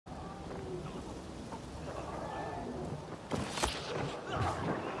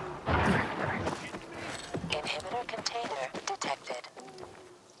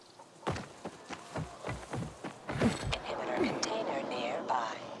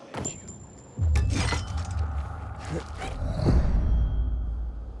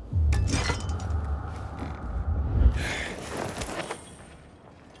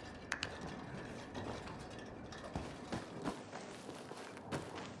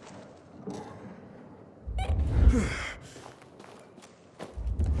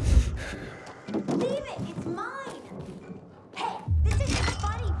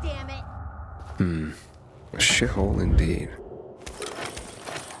shithole indeed.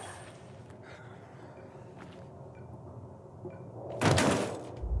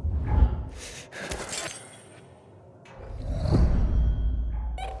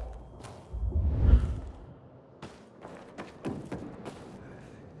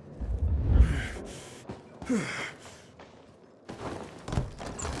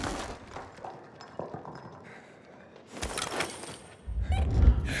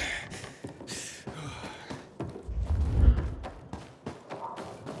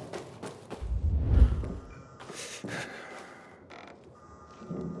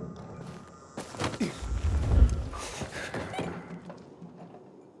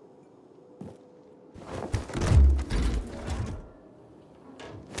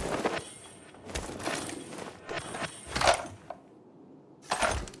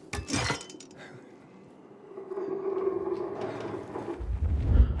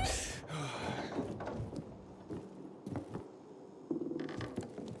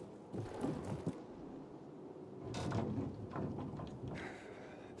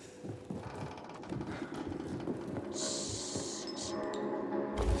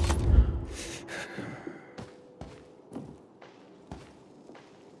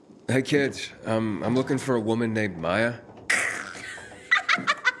 Hey kids, I'm looking for a woman named Maya.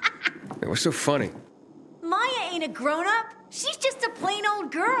 Hey, what's so funny? Maya ain't a grown-up. She's just a plain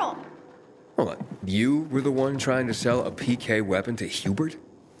old girl. Hold on, you were the one trying to sell a PK weapon to Hubert?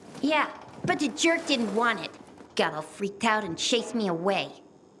 Yeah, but the jerk didn't want it. Got all freaked out and chased me away.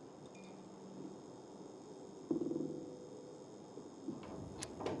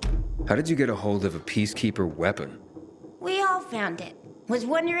 How did you get a hold of a Peacekeeper weapon? We all found it. Was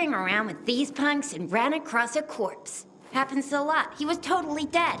wandering around with these punks and ran across a corpse. Happens a lot. He was totally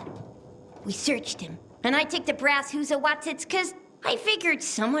dead. We searched him, and I took the brass who's a Watsits, 'cause I figured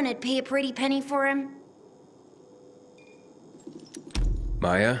someone would pay a pretty penny for him.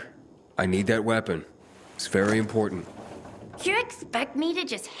 Maya, I need that weapon. It's very important. You expect me to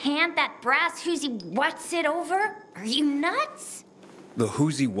just hand that brass who's what's it over? Are you nuts? The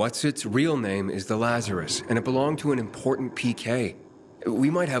Whoozy Whatsit's real name is the Lazarus, and it belonged to an important PK.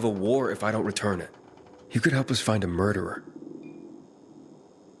 We might have a war if I don't return it. You could help us find a murderer.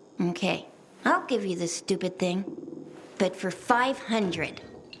 Okay, I'll give you this stupid thing, but for 500.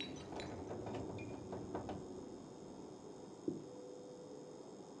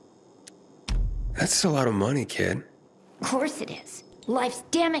 That's a lot of money, kid. Of course it is. Life's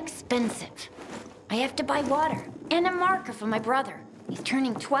damn expensive. I have to buy water and a marker for my brother. He's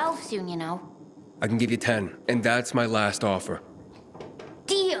turning 12 soon, you know. I can give you 10, and that's my last offer.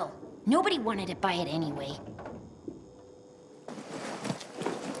 Deal! Nobody wanted to buy it anyway.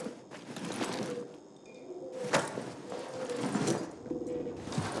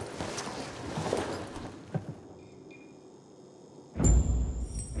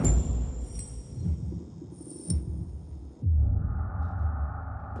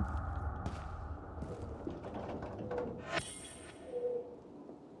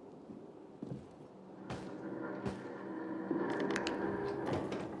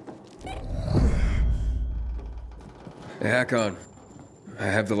 Hey, Hakon. I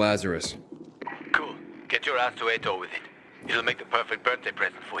have the Lazarus. Cool. Get your ass to Ato with it. It'll make the perfect birthday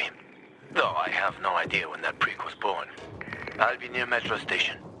present for him. Though I have no idea when that prick was born. I'll be near Metro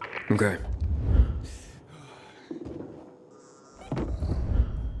Station. Okay.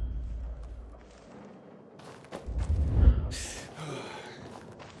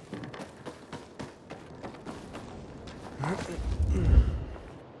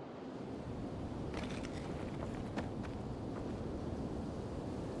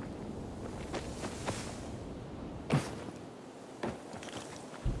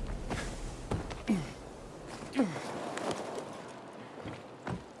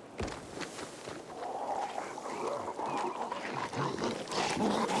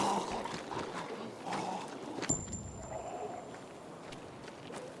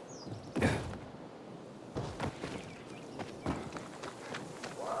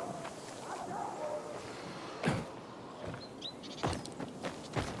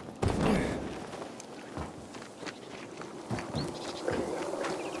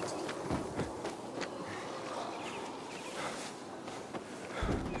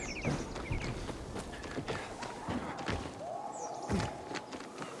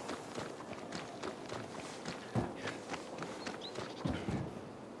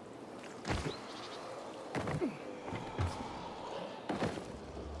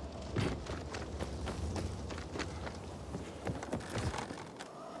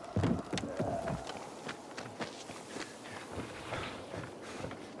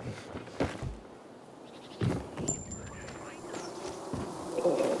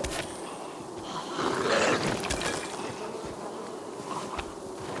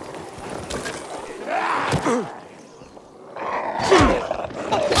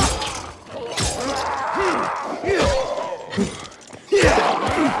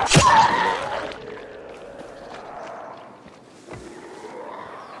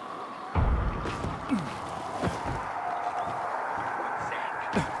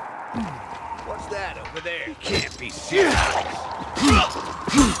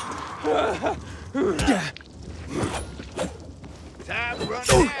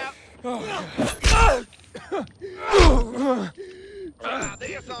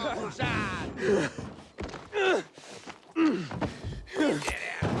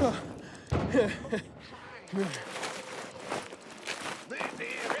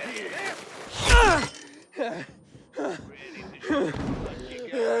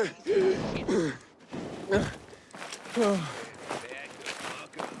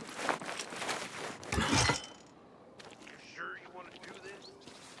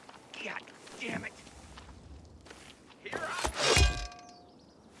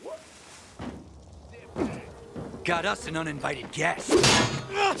 Got us an uninvited guest.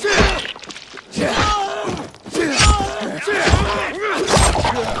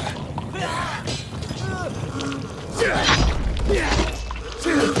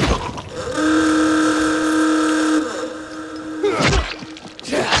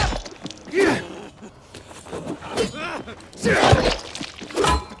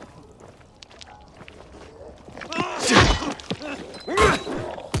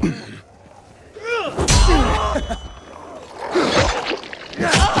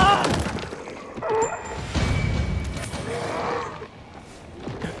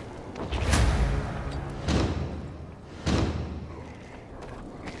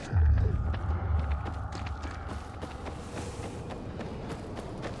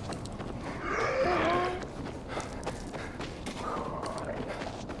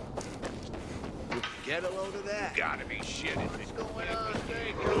 Get a load of that. Gotta be shitting. What's going on?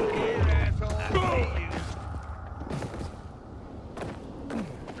 Come here, asshole.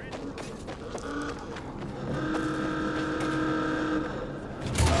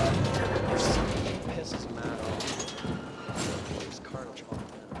 Pisses him out. His carnage on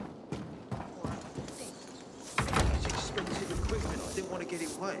It's expensive equipment. I didn't want to get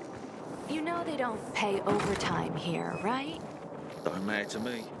it wet. You know they don't pay overtime here, right? Don't matter to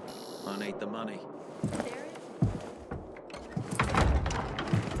me. I need the money.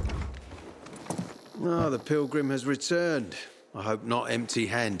 Oh, the pilgrim has returned. I hope not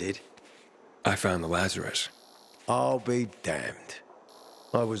empty-handed. I found the Lazarus. I'll be damned.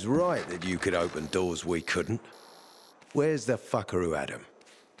 I was right that you could open doors we couldn't. Where's the fucker who had him?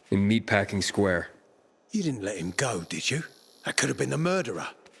 In Meatpacking Square. You didn't let him go, did you? That could have been the murderer.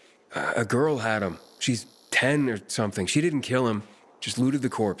 A girl had him. She's 10 or something. She didn't kill him. Just looted the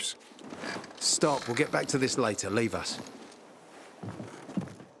corpse. Stop, we'll get back to this later. Leave us.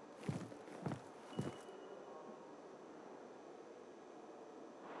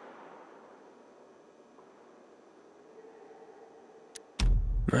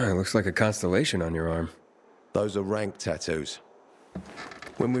 It looks like a constellation on your arm. Those are rank tattoos.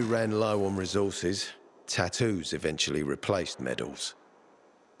 When we ran low on resources, tattoos eventually replaced medals.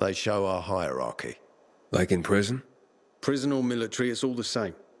 They show our hierarchy. Like in prison? Prison or military, it's all the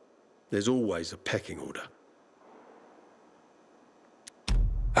same. There's always a pecking order.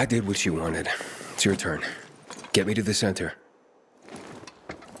 I did what you wanted. It's your turn. Get me to the center.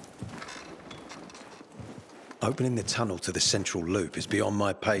 Opening the tunnel to the central loop is beyond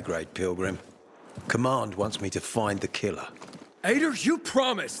my pay grade, Pilgrim. Command wants me to find the killer. Ader, you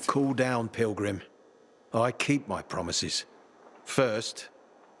promised! Cool down, Pilgrim. I keep my promises. First,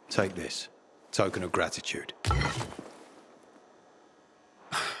 take this. Token of gratitude.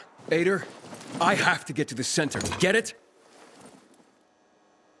 Ader, I have to get to the center. Get it?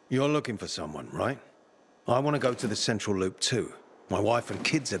 You're looking for someone, right? I want to go to the central loop too. My wife and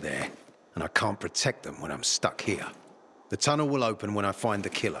kids are there, and I can't protect them when I'm stuck here. The tunnel will open when I find the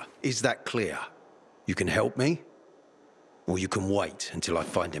killer. Is that clear? You can help me, or you can wait until I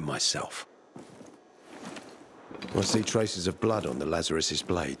find him myself. I see traces of blood on the Lazarus's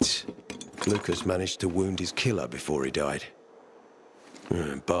blades. Lucas managed to wound his killer before he died.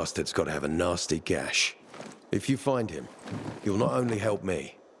 Bastard's got to have a nasty gash. If you find him, you'll not only help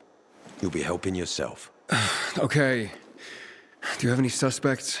me, you'll be helping yourself. Okay. Do you have any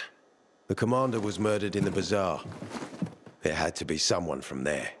suspects? The commander was murdered in the bazaar. There had to be someone from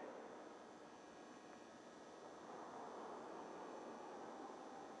there.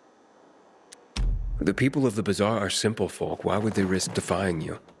 The people of the bazaar are simple folk. Why would they risk defying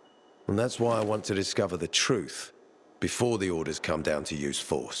you? And that's why I want to discover the truth before the orders come down to use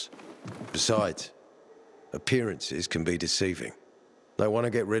force. Besides, appearances can be deceiving. They want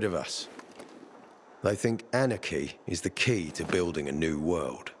to get rid of us. They think anarchy is the key to building a new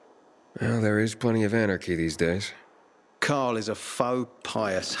world. Well, there is plenty of anarchy these days. Carl is a faux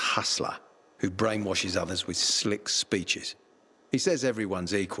pious hustler who brainwashes others with slick speeches. He says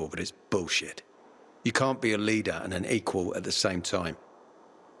everyone's equal, but it's bullshit. You can't be a leader and an equal at the same time.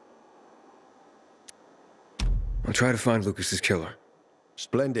 I'll try to find Lucas's killer.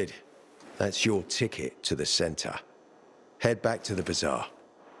 Splendid. That's your ticket to the center. Head back to the bazaar.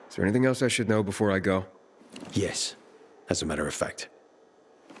 Is there anything else I should know before I go? Yes, as a matter of fact.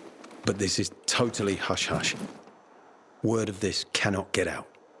 But this is totally hush-hush. Word of this cannot get out.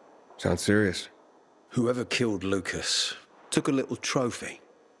 Sounds serious. Whoever killed Lucas took a little trophy.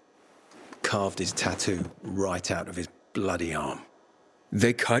 Carved his tattoo right out of his bloody arm.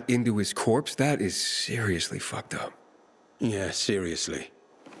 They cut into his corpse? That is seriously fucked up. Yeah, seriously.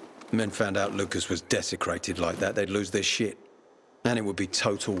 Men found out Lucas was desecrated like that, they'd lose their shit. And it would be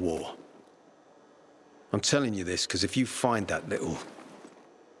total war. I'm telling you this because if you find that little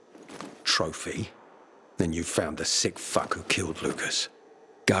trophy, then you found the sick fuck who killed Lucas.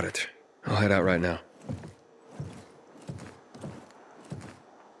 Got it. I'll head out right now.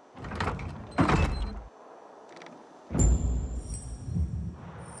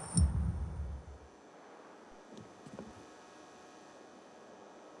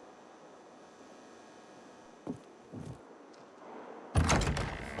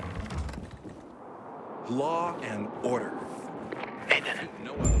 Law and order. Aiden,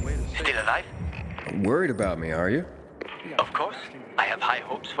 No other way to say still alive? Worried about me, are you? Of course. I have high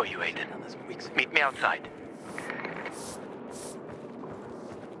hopes for you, Aiden. Meet me outside.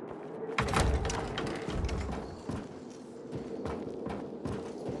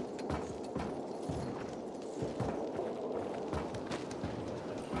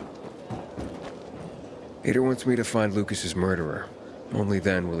 Ader wants me to find Lucas's murderer. Only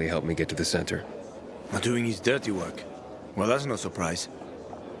then will he help me get to the center. Doing his dirty work. Well, that's no surprise.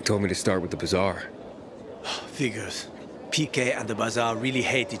 He told me to start with the bazaar. Figures. PK and the bazaar really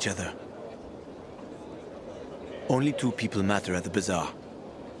hate each other. Only two people matter at the bazaar.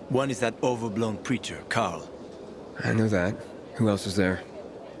 One is that overblown preacher, Carl. I knew that. Who else is there?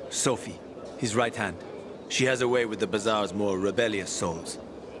 Sophie, his right hand. She has a way with the bazaar's more rebellious souls.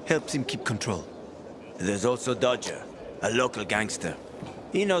 Helps him keep control. There's also Dodger, a local gangster.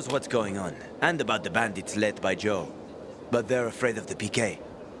 He knows what's going on, and about the bandits led by Joe. But they're afraid of the PK.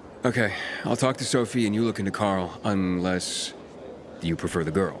 Okay, I'll talk to Sophie and you look into Carl, unless you prefer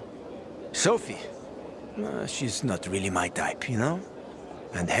the girl. Sophie? She's not really my type, you know?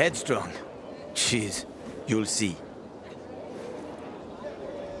 And headstrong. You'll see.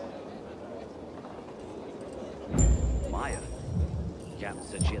 Maya. Captain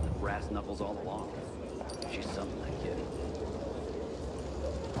said she had the brass knuckles all along. She's something, that kid.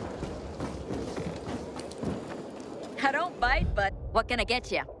 I don't bite, but what can I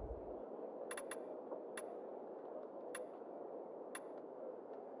get you?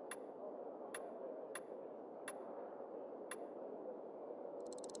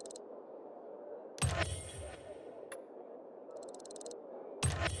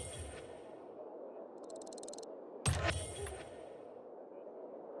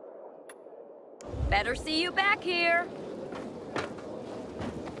 Better see you back here.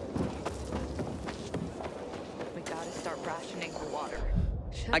 We gotta start rationing the water.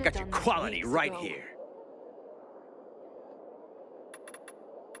 I got your quality right here.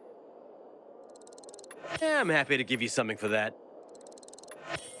 Yeah, I'm happy to give you something for that.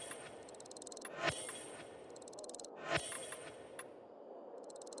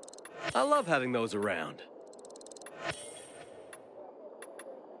 I love having those around.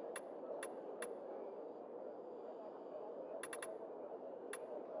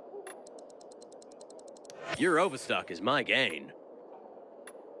 Your overstock is my gain.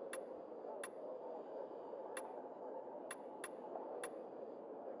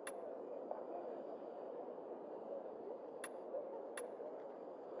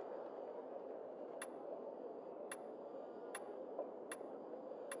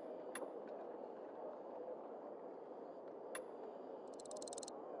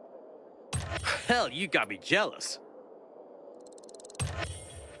 Hell, you got me jealous.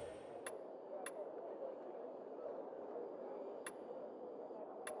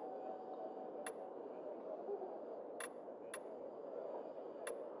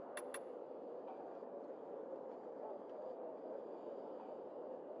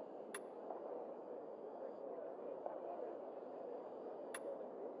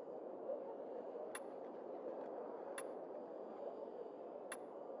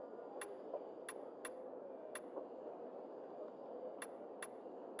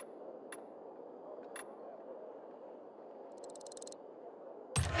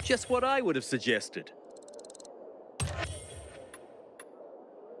 Just what I would have suggested.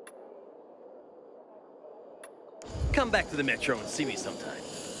 Come back to the Metro and see me sometime.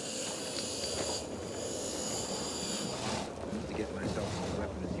 To get myself some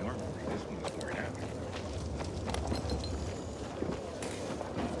weapon in the armory. This one's worn out.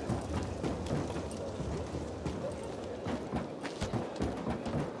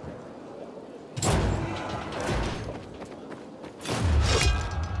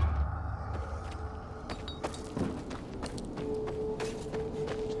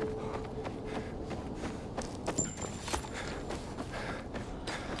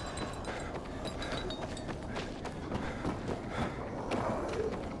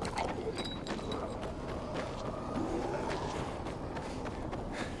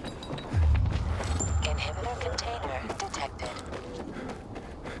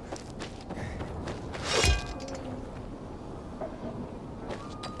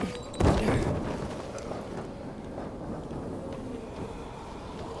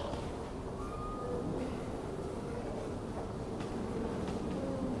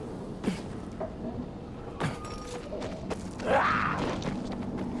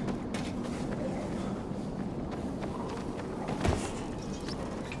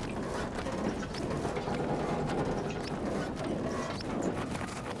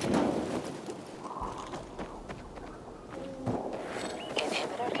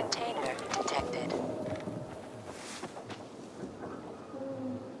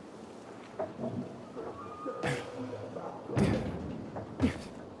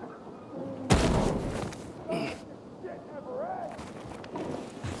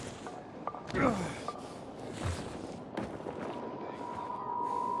 Inhibitor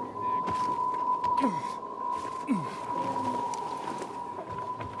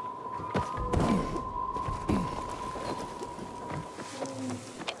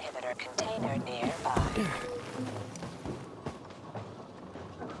container nearby.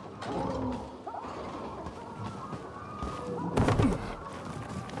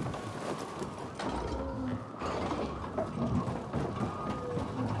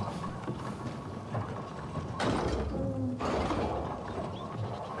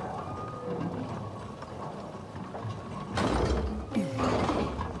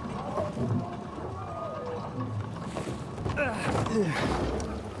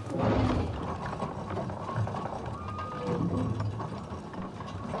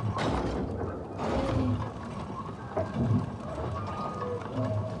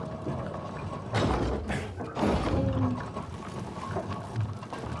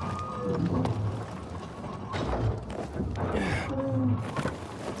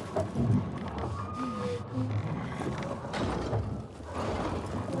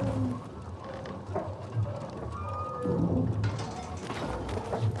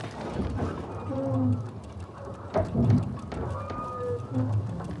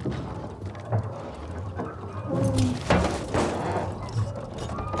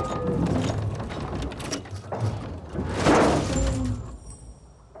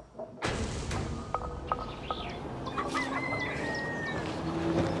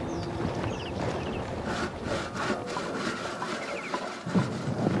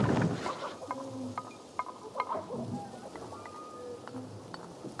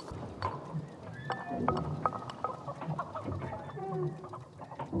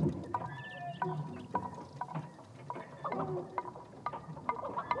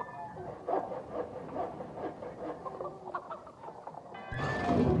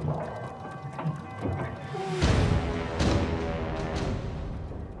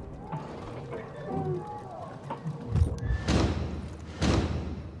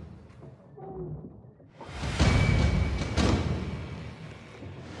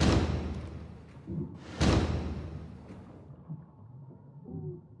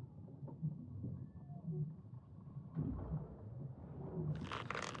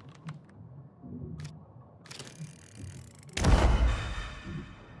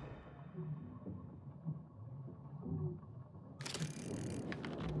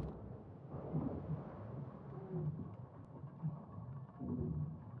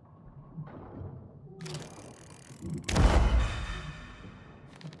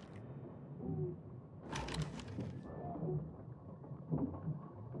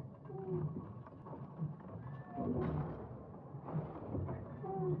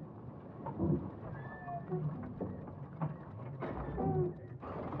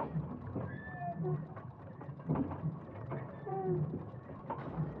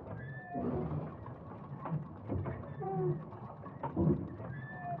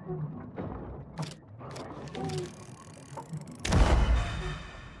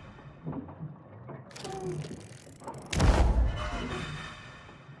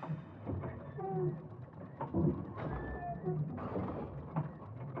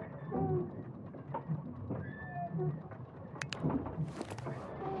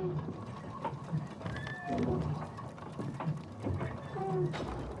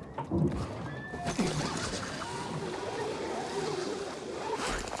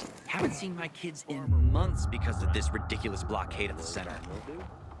 Haven't seen my kids in months because of this ridiculous blockade at the center.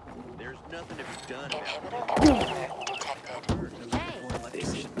 There's nothing to be done. Inhibitor container detected.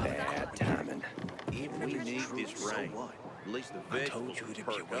 This is bad timing. Even if we need this rain, at least the I told you it'd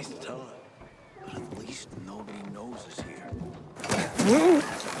be a waste of time. But at least nobody knows us here.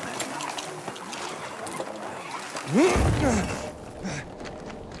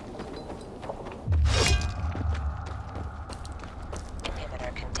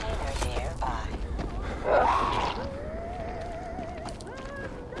 Inhibitor container nearby.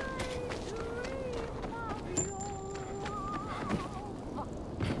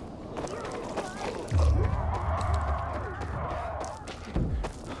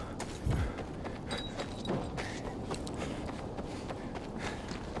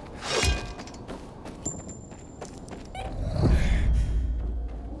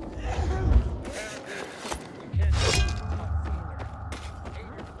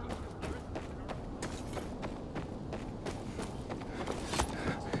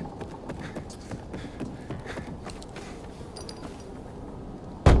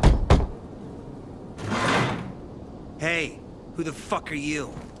 Hey, who the fuck are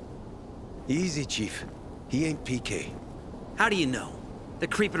you? Easy, Chief. He ain't PK. How do you know? They're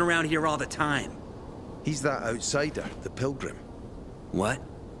creeping around here all the time. He's that outsider, the pilgrim. What?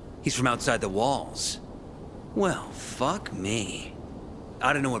 He's from outside the walls. Well, fuck me.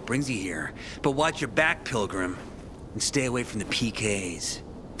 I don't know what brings you here, but watch your back, Pilgrim. And stay away from the PKs.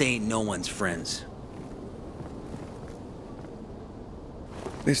 They ain't no one's friends.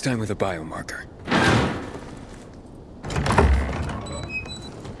 This time with a biomarker.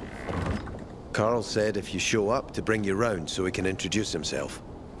 Carl said if you show up to bring you round so he can introduce himself.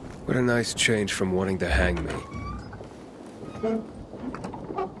 What a nice change from wanting to hang me.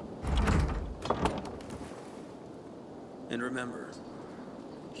 And remember,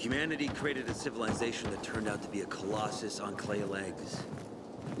 humanity created a civilization that turned out to be a colossus on clay legs.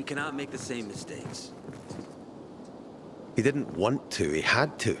 We cannot make the same mistakes. He didn't want to, he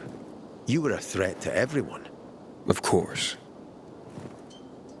had to. You were a threat to everyone. Of course.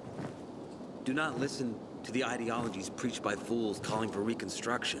 Do not listen to the ideologies preached by fools calling for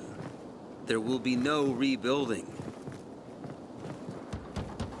reconstruction. There will be no rebuilding.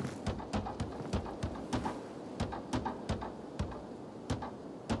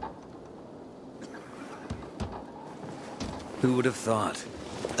 Who would have thought?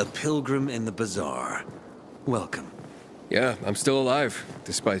 A pilgrim in the bazaar. Welcome. Yeah, I'm still alive,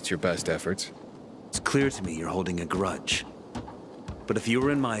 despite your best efforts. It's clear to me you're holding a grudge. But if you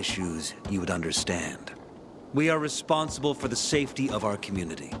were in my shoes, you would understand. We are responsible for the safety of our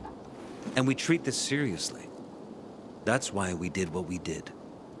community. And we treat this seriously. That's why we did what we did.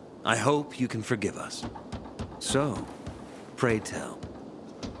 I hope you can forgive us. So, pray tell,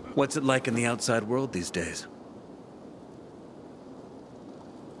 what's it like in the outside world these days?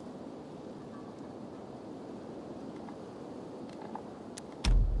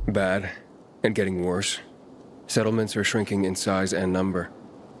 Bad, and getting worse. Settlements are shrinking in size and number.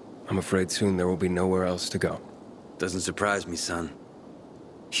 I'm afraid soon there will be nowhere else to go. Doesn't surprise me, son.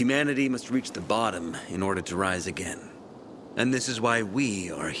 Humanity must reach the bottom in order to rise again. And this is why we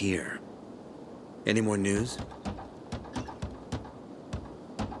are here. Any more news?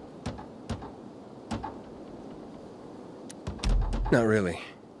 Not really.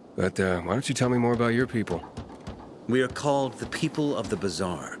 But why don't you tell me more about your people? We are called the people of the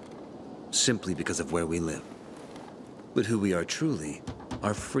bazaar, simply because of where we live. But who we are truly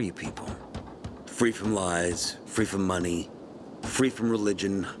are free people. Free from lies, free from money, free from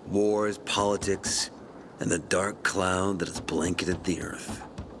religion, wars, politics, and the dark cloud that has blanketed the earth.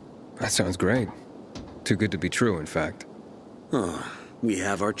 That sounds great. Too good to be true, in fact. Oh, we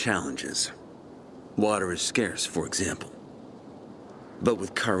have our challenges. Water is scarce, for example. But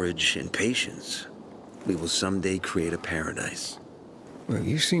with courage and patience, we will someday create a paradise. Well,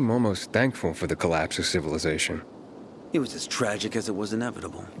 you seem almost thankful for the collapse of civilization. It was as tragic as it was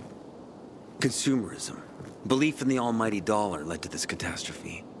inevitable. Consumerism, belief in the almighty dollar led to this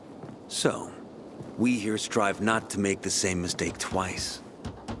catastrophe. So, we here strive not to make the same mistake twice.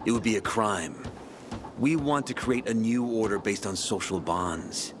 It would be a crime. We want to create a new order based on social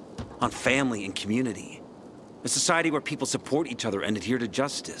bonds, on family and community. A society where people support each other and adhere to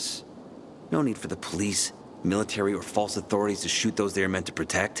justice. No need for the police, military, or false authorities to shoot those they are meant to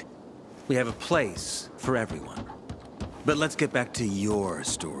protect. We have a place for everyone. But let's get back to your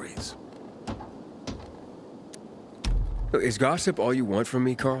stories. Is gossip all you want from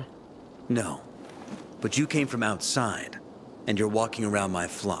me, Carl? No. But you came from outside, and you're walking around my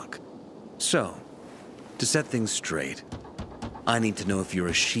flock. So, to set things straight, I need to know if you're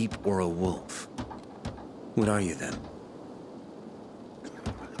a sheep or a wolf. What are you then?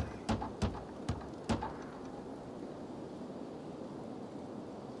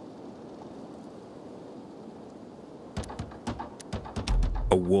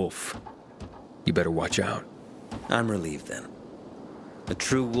 A wolf. You better watch out. I'm relieved then. A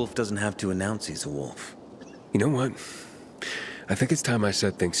true wolf doesn't have to announce he's a wolf. You know what? I think it's time I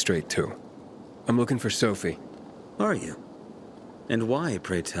set things straight, too. I'm looking for Sophie. Are you? And why,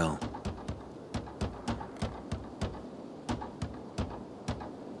 pray tell?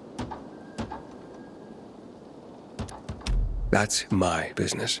 That's my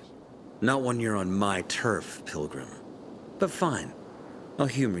business. Not when you're on my turf, Pilgrim. But fine. I'll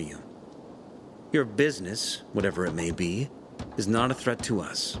humor you. Your business, whatever it may be, is not a threat to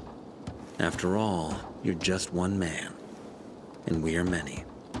us. After all, you're just one man. And we are many.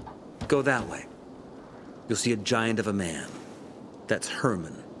 Go that way. You'll see a giant of a man. That's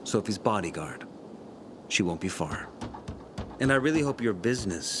Herman, Sophie's bodyguard. She won't be far. And I really hope your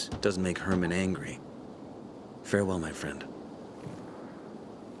business doesn't make Herman angry. Farewell, my friend.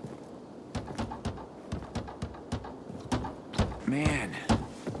 Man,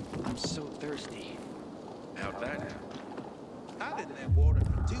 I'm so thirsty. How'd that happen? How did that water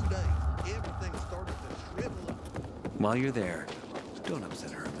While you're there, don't upset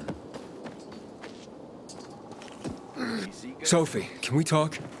Herman. Sophie, can we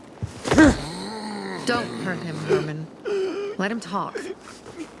talk? Don't hurt him, Herman. Let him talk.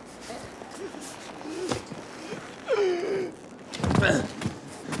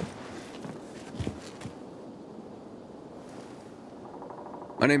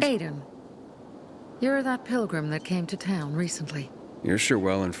 My name's... Aiden. You're that pilgrim that came to town recently. You're sure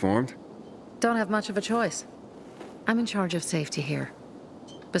well informed. Don't have much of a choice. I'm in charge of safety here.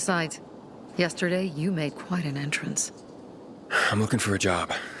 Besides, yesterday you made quite an entrance. I'm looking for a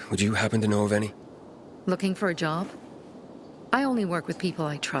job. Would you happen to know of any? Looking for a job? I only work with people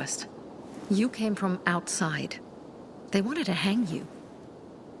I trust. You came from outside. They wanted to hang you.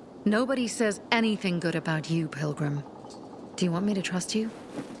 Nobody says anything good about you, Pilgrim. Do you want me to trust you?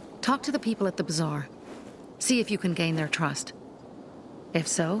 Talk to the people at the bazaar. See if you can gain their trust. If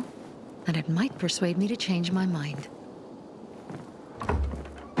so, then it might persuade me to change my mind.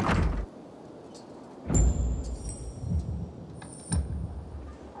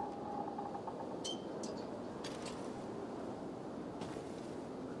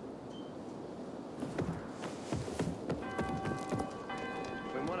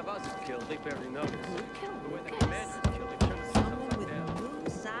 When one of us is killed, they barely notice. Someone with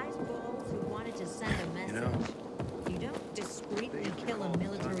moon-sized balls who wanted to send a message. You don't discreetly kill a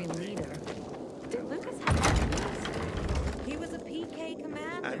military leader. Did Lucas have a He was a PK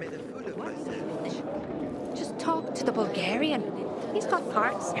commander. I made a fool of myself. Just talk to the Bulgarian. He's got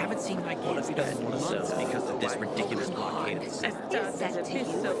parts. Haven't seen my kids in months because of this ridiculous blockade.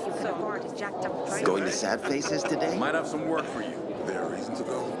 Going to Sad Faces today? Might have some work for you. There are reasons to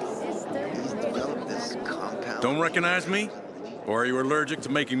go. He's developed this compound. Don't recognize me? Or are you allergic to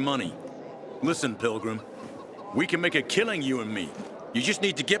making money? Listen, Pilgrim. We can make a killing, you and me. You just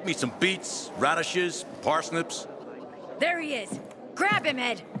need to get me some beets, radishes, parsnips. There he is. Grab him,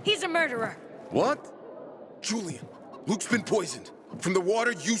 Ed. He's a murderer. What? Julian, Luke's been poisoned. From the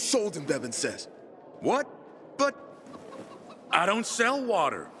water you sold him, Bevan says. What? But I don't sell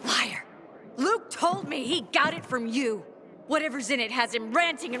water. Liar. Luke told me he got it from you. Whatever's in it has him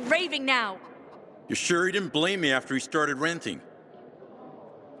ranting and raving now. You sure he didn't blame me after he started renting?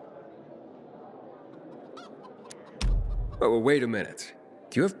 Oh, wait a minute.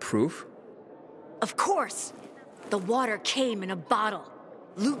 Do you have proof? Of course. The water came in a bottle.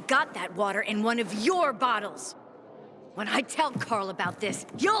 Luke got that water in one of your bottles. When I tell Carl about this,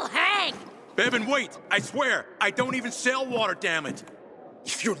 you'll hang! Bevan, wait! I swear, I don't even sell water, damn it!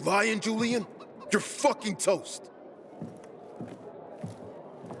 If you're lying, Julian, you're fucking toast.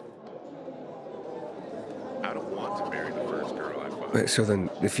 I don't want to marry the first girl I find. Wait, so then,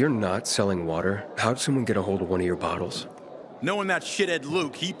 if you're not selling water, how'd someone get a hold of one of your bottles? Knowing that shithead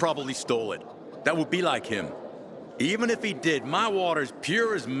Luke, he probably stole it. That would be like him. Even if he did, my water's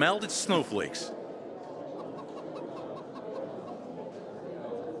pure as melted snowflakes.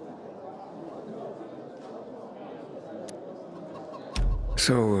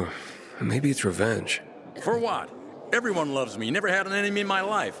 So, maybe it's revenge. For what? Everyone loves me. Never had an enemy in my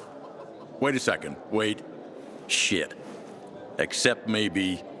life. Wait a second. Wait. Shit. Except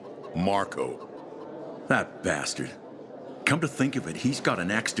maybe Marco. That bastard. Come to think of it, he's got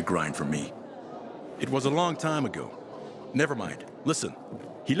an axe to grind for me. It was a long time ago. Never mind. Listen.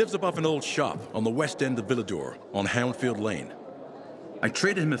 He lives above an old shop on the west end of Villador, on Houndfield Lane. I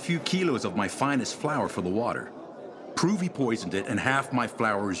traded him a few kilos of my finest flour for the water. Prove he poisoned it, and half my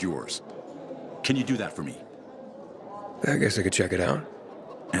flour is yours. Can you do that for me? I guess I could check it out.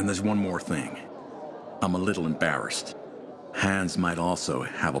 And there's one more thing. I'm a little embarrassed. Hans might also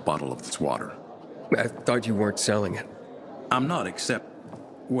have a bottle of this water. I thought you weren't selling it. I'm not, except,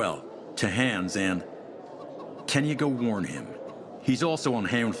 well, to Hans, and can you go warn him? He's also on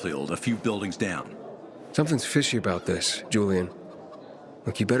Houndfield, a few buildings down. Something's fishy about this, Julian.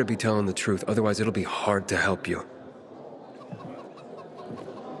 Look, you better be telling the truth, otherwise it'll be hard to help you.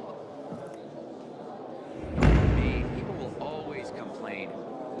 People will always complain.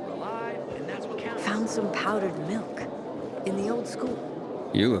 We're alive, and that's what counts. Found some powdered milk in the old school.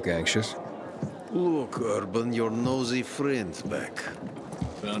 You look anxious. Look, Urban, your nosy friend's back.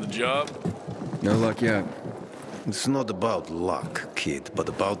 Found a job? No luck yet. It's not about luck, kid, but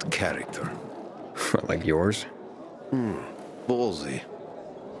about character. Like yours? Ballsy.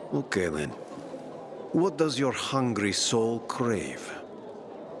 Okay, then. What does your hungry soul crave?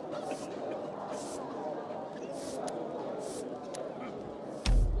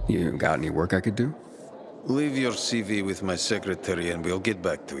 You got any work I could do? Leave your CV with my secretary and we'll get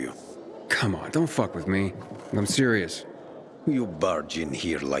back to you. Come on, don't fuck with me. I'm serious. You barge in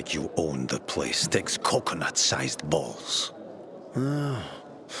here like you own the place. Takes coconut-sized balls. Ah,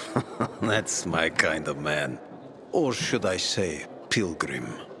 that's my kind of man. Or should I say, pilgrim.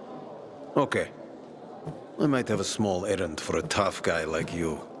 Okay. I might have a small errand for a tough guy like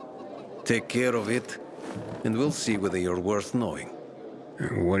you. Take care of it, and we'll see whether you're worth knowing.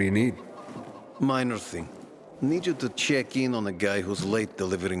 What do you need? Minor thing. Need you to check in on a guy who's late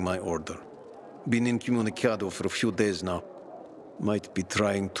delivering my order. Been incommunicado for a few days now. Might be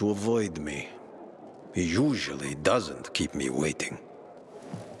trying to avoid me. He usually doesn't keep me waiting.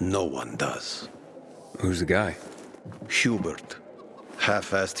 No one does. Who's the guy? Hubert.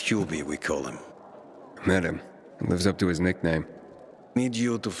 Half-assed Hubie, we call him. Met him. Lives up to his nickname. Need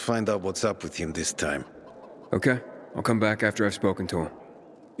you to find out what's up with him this time. Okay. I'll come back after I've spoken to him.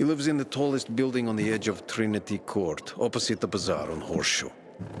 He lives in the tallest building on the edge of Trinity Court, opposite the bazaar on Horseshoe.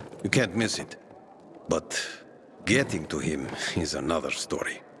 You can't miss it. But getting to him is another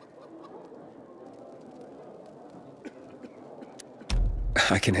story.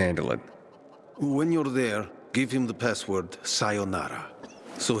 I can handle it. When you're there, give him the password Sayonara,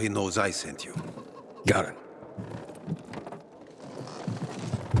 so he knows I sent you. Got it.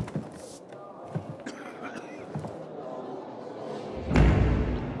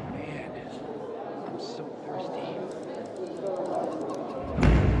 I'm so thirsty.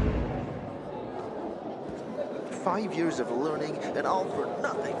 5 years of learning and all for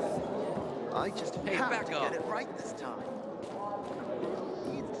nothing. I just have to get it right this time.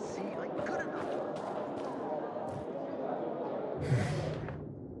 Needs to see I'm good enough.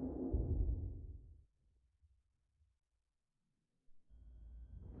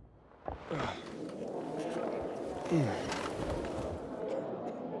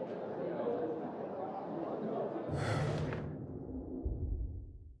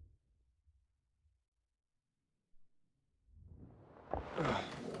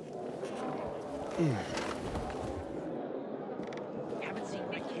 Haven't seen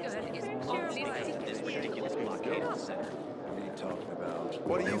my kids in months at this ridiculous blockade of the center. What are you talking about?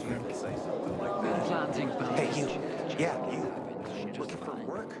 What do you think? Say something like that. Planting Hey, you. Yeah, you. Looking for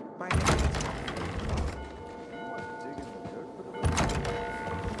work right now?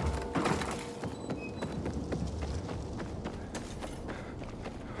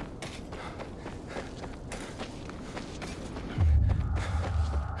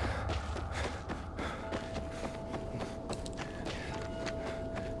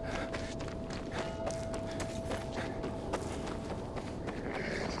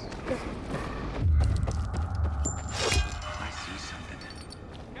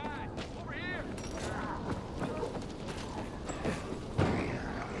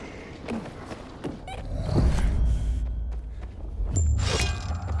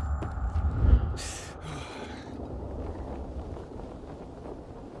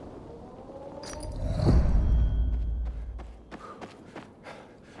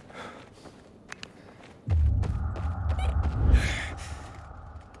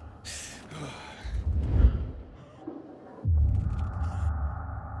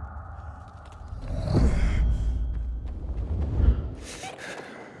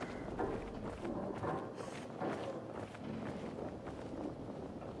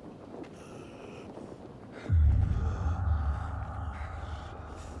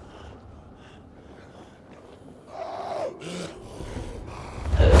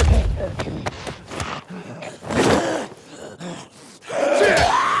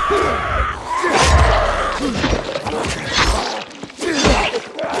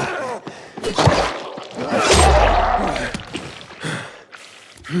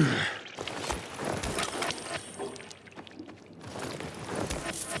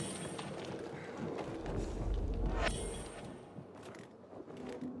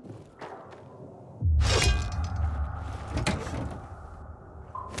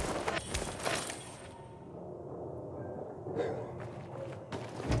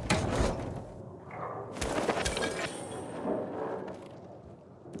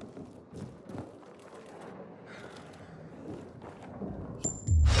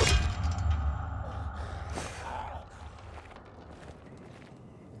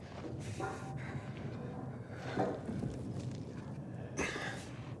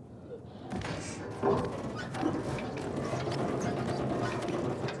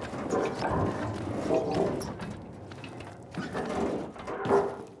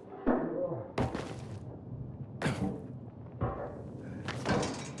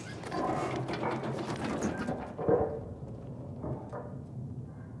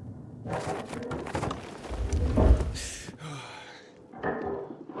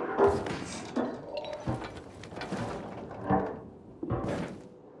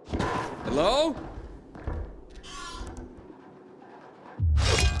 Hello?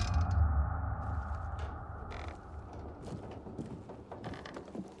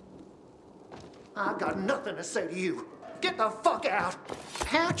 I've got nothing to say to you. Get the fuck out.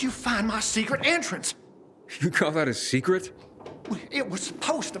 How'd you find my secret entrance? You call that a secret? It was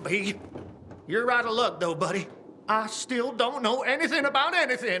supposed to be. You're out of luck, though, buddy. I still don't know anything about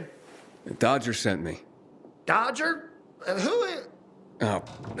anything. Dodger sent me. Dodger? Who is... Oh,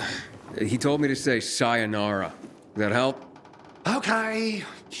 he told me to say sayonara. That help? Okay.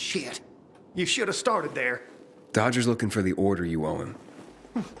 Shit. You should have started there. Dodger's looking for the order you owe him.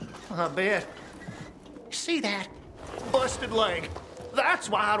 I bet. See that? Busted leg. That's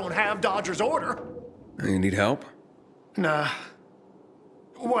why I don't have Dodger's order. You need help? Nah.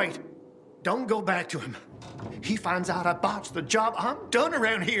 Wait. Don't go back to him. He finds out I botched the job, I'm done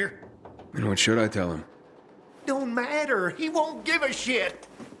around here. And what should I tell him? Don't matter. He won't give a shit.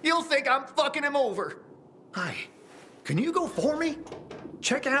 He'll think I'm fucking him over. Hey, can you go for me?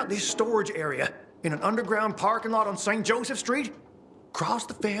 Check out this storage area in an underground parking lot on St. Joseph Street. Cross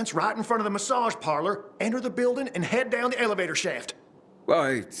the fence right in front of the massage parlor, enter the building, and head down the elevator shaft. Well,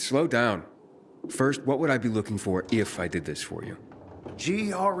 hey, slow down. First, what would I be looking for if I did this for you?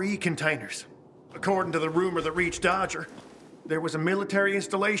 GRE containers. According to the rumor that reached Dodger, there was a military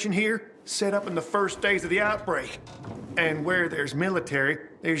installation here set up in the first days of the outbreak. And where there's military,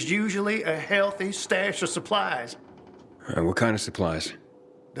 there's usually a healthy stash of supplies. What kind of supplies?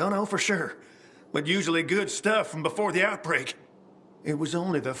 Don't know for sure, but usually good stuff from before the outbreak. It was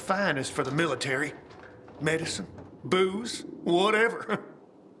only the finest for the military. Medicine, booze, whatever.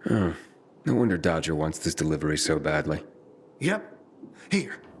 Oh, no wonder Dodger wants this delivery so badly. Yep.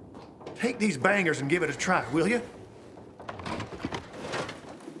 Here, take these bangers and give it a try, will you?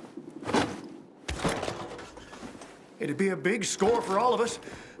 It'd be a big score for all of us,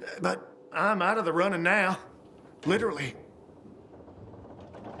 but I'm out of the running now. Literally.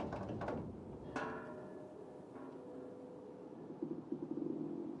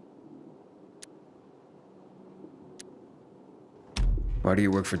 Why do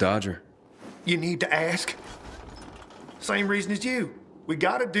you work for Dodger? You need to ask. Same reason as you. We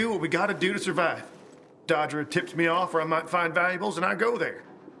gotta do what we gotta do to survive. Dodger tips me off where I might find valuables, and I go there.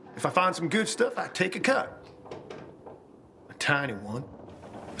 If I find some good stuff, I take a cut. A tiny one.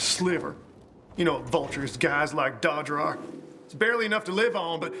 A sliver. You know what vultures guys like Dodger are. It's barely enough to live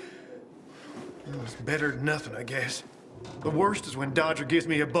on, but it's better than nothing, I guess. The worst is when Dodger gives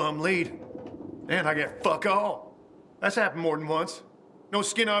me a bum lead. And I get fuck all. That's happened more than once. No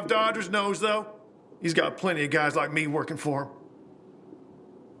skin off Dodger's nose, though. He's got plenty of guys like me working for him.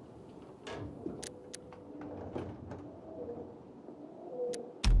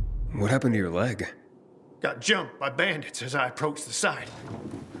 What happened to your leg? Got jumped by bandits as I approached the site.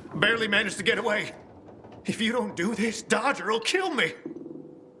 Barely managed to get away. If you don't do this, Dodger will kill me.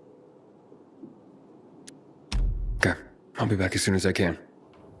 Okay, I'll be back as soon as I can.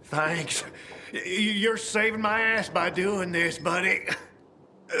 Thanks. You're saving my ass by doing this, buddy.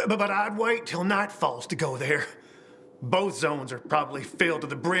 But I'd wait till night falls to go there. Both zones are probably filled to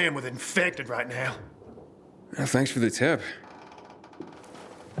the brim with infected right now. Well, thanks for the tip.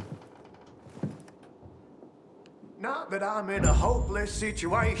 Not that I'm in a hopeless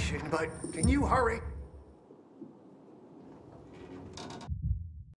situation, but can you hurry?